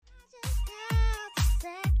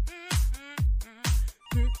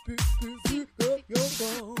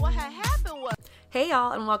Hey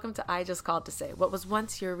y'all, and welcome to I Just Called to Say. What was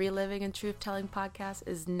once your reliving and truth-telling podcast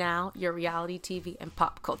is now your reality TV and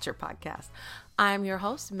pop culture podcast. I'm your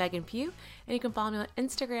host, Megan Pugh, and you can follow me on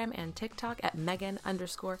Instagram and TikTok at Megan_Pew.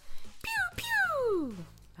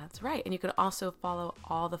 That's right. And you can also follow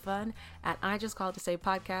all the fun at I Just Called to Say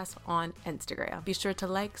podcast on Instagram. Be sure to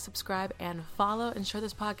like, subscribe, and follow, and share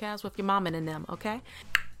this podcast with your mom and them, okay?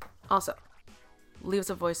 Also, leave us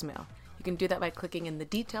a voicemail. You can do that by clicking in the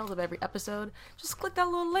details of every episode. Just click that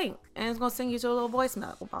little link and it's going to send you to a little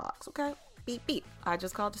voicemail box, okay? Beep, beep. I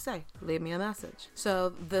just called to say, leave me a message.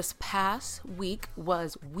 So this past week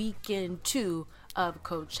was weekend 2 of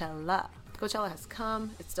Coachella. Coachella has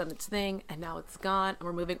come, it's done its thing, and now it's gone, and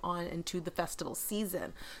we're moving on into the festival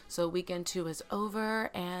season. So weekend 2 is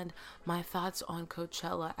over, and my thoughts on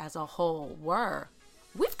Coachella as a whole were,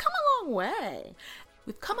 we've come a long way.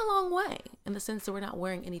 We've come a long way in the sense that we're not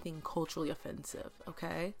wearing anything culturally offensive,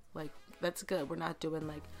 okay? Like, that's good. We're not doing,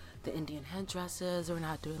 like, the Indian headdresses. We're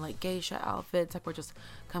not doing, like, geisha outfits. Like, we're just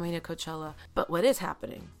coming to Coachella. But what is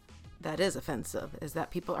happening that is offensive is that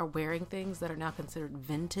people are wearing things that are now considered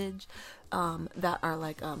vintage, that are,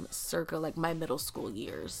 like, circa, like, my middle school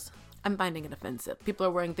years. I'm finding it offensive. People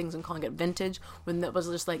are wearing things and calling it vintage when that was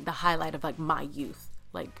just, like, the highlight of, like, my youth.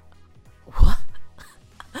 Like, what?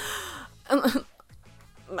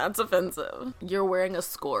 That's offensive. You're wearing a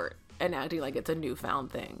skirt and acting like it's a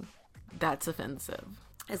newfound thing. That's offensive.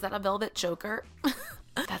 Is that a velvet choker?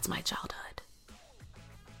 That's my childhood.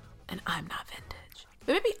 And I'm not vintage.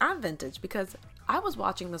 But maybe I'm vintage because I was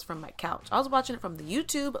watching this from my couch. I was watching it from the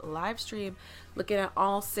YouTube live stream, looking at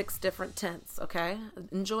all 6 different tents, okay?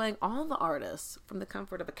 Enjoying all the artists from the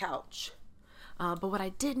comfort of a couch. But what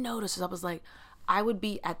I did notice is I was like, I would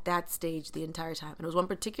be at that stage the entire time. And it was one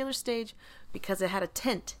particular stage because it had a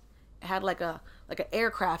tent. It had like an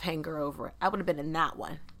aircraft hangar over it. I would have been in that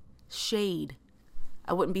one. Shade.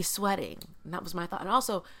 I wouldn't be sweating. And that was my thought. And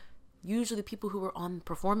also, usually people who were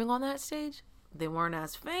performing on that stage, they weren't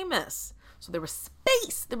as famous. So there was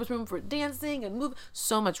space. There was room for dancing and moving.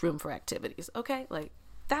 So much room for activities. Okay? Like,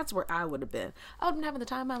 that's where I would have been. I would have been having the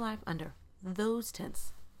time of my life under those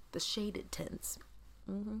tents. The shaded tents.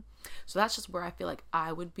 So that's just where I feel like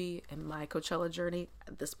I would be in my Coachella journey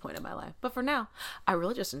at this point in my life. But for now, I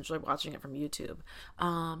really just enjoy watching it from YouTube.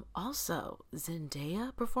 Also,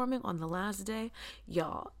 Zendaya performing on the last day.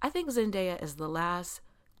 Y'all, I think Zendaya is the last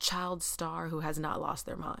child star who has not lost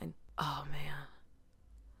their mind. Oh, man.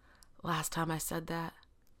 Last time I said that,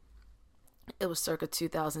 it was circa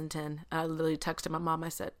 2010. And I literally texted my mom. I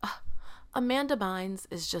said, Amanda Bynes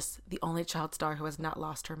is just the only child star who has not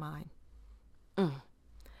lost her mind.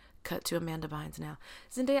 Cut to Amanda Bynes now.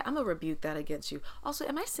 Zendaya, I'm going to rebuke that against you. Also,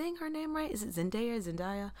 am I saying her name right? Is it Zendaya or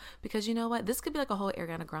Zendaya? Because you know what? This could be like a whole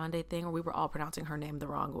Ariana Grande thing where we were all pronouncing her name the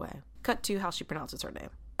wrong way. Cut to how she pronounces her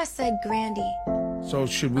name. I said Grandy. So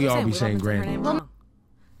should we all be saying Grandy? And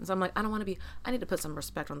so I'm like, I need to put some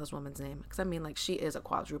respect on this woman's name. Because I mean, like, she is a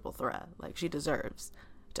quadruple threat. Like, she deserves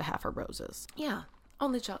to have her roses. Yeah,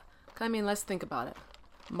 only child. I mean, let's think about it.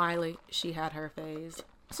 Miley, she had her phase.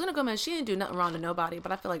 Selena Gomez, she didn't do nothing wrong to nobody,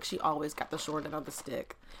 but I feel like she always got the short end of the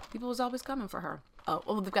stick. People was always coming for her. Oh,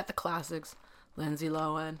 well, they've got the classics. Lindsay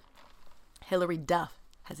Lohan. Hilary Duff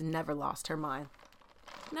has never lost her mind.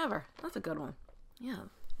 Never. That's a good one. Yeah.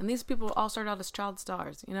 And these people all start out as child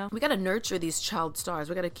stars, you know? We got to nurture these child stars.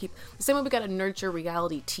 We got to keep... The same way we got to nurture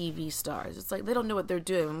reality TV stars. It's like they don't know what they're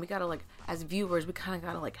doing. And we got to, like, as viewers, we kind of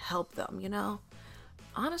got to, like, help them, you know?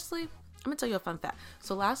 Honestly... I'm going to tell you a fun fact.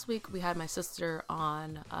 So last week we had my sister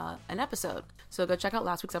on an episode. So go check out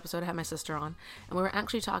last week's episode. I had my sister on. And we were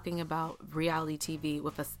actually talking about reality TV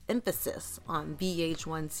with an emphasis on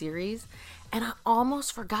VH1 series. And I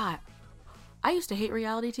almost forgot. I used to hate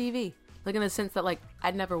reality TV. Like in the sense that like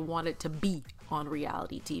I never wanted to be on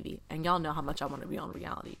reality TV. And y'all know how much I want to be on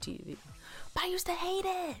reality TV. But I used to hate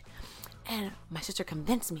it. And my sister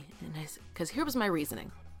convinced me. Because here was my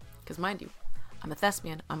reasoning. Because mind you, I'm a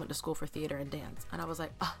thespian. I went to school for theater and dance. And I was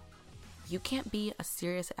like, you can't be a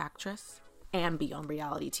serious actress and be on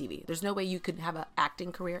reality TV. There's no way you could have an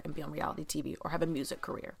acting career and be on reality TV or have a music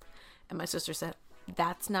career. And my sister said,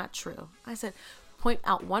 that's not true. I said, point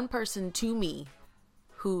out one person to me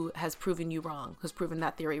who has proven you wrong, who's proven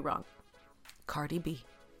that theory wrong. Cardi B.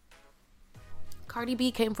 Cardi B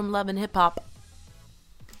came from Love and Hip Hop.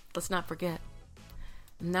 Let's not forget.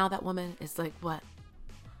 Now that woman is like, what?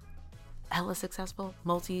 Hella successful,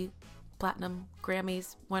 multi-platinum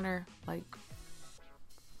Grammys winner, like.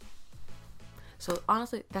 So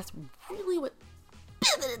honestly, that's really what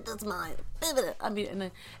pivoted this mind. Pivoted. I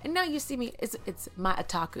mean, and now you see me. It's my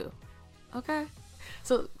otaku, okay?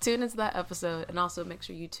 So tune into that episode, and also make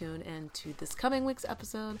sure you tune into this coming week's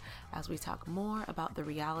episode as we talk more about the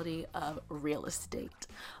reality of real estate.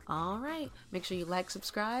 All right. Make sure you like,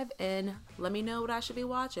 subscribe, and let me know what I should be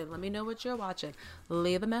watching. Let me know what you're watching.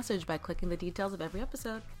 Leave a message by clicking the details of every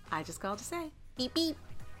episode. I just called to say beep beep.